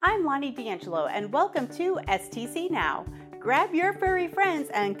Lonnie D'Angelo, and welcome to STC Now. Grab your furry friends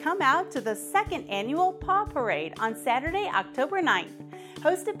and come out to the second annual Paw Parade on Saturday, October 9th.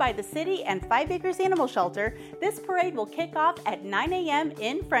 Hosted by the city and 5 Acres Animal Shelter, this parade will kick off at 9 a.m.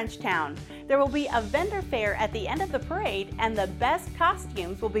 in Frenchtown. There will be a vendor fair at the end of the parade, and the best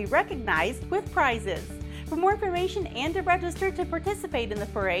costumes will be recognized with prizes. For more information and to register to participate in the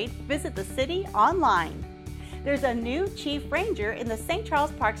parade, visit the city online. There's a new Chief Ranger in the St.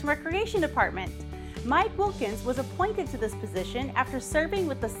 Charles Parks and Recreation Department. Mike Wilkins was appointed to this position after serving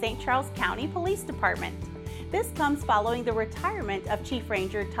with the St. Charles County Police Department. This comes following the retirement of Chief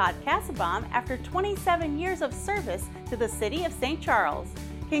Ranger Todd Kassebaum after 27 years of service to the city of St. Charles.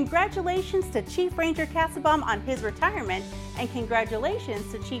 Congratulations to Chief Ranger Kassebaum on his retirement, and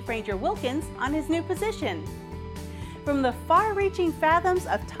congratulations to Chief Ranger Wilkins on his new position. From the far-reaching fathoms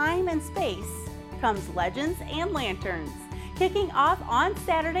of time and space comes Legends and Lanterns, kicking off on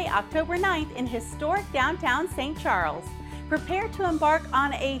Saturday, October 9th in historic downtown St. Charles. Prepare to embark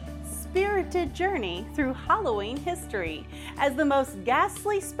on a spirited journey through Halloween history, as the most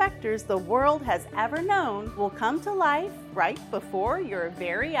ghastly specters the world has ever known will come to life right before your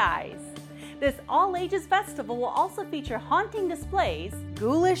very eyes. This all-ages festival will also feature haunting displays,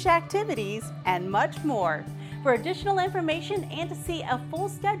 ghoulish activities, and much more. For additional information and to see a full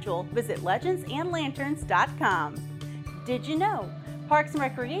schedule, visit legendsandlanterns.com. Did you know? Parks and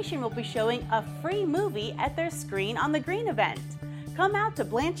Recreation will be showing a free movie at their Screen on the Green event. Come out to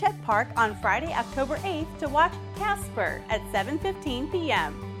Blanchette Park on Friday, October 8th to watch Casper at 7:15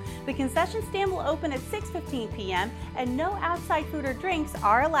 p.m. The concession stand will open at 6:15 p.m. and no outside food or drinks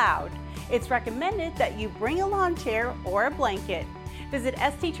are allowed. It's recommended that you bring a lawn chair or a blanket. Visit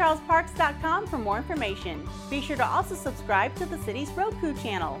stcharlesparks.com for more information. Be sure to also subscribe to the city's Roku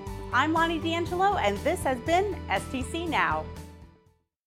channel. I'm Lonnie D'Angelo, and this has been STC Now.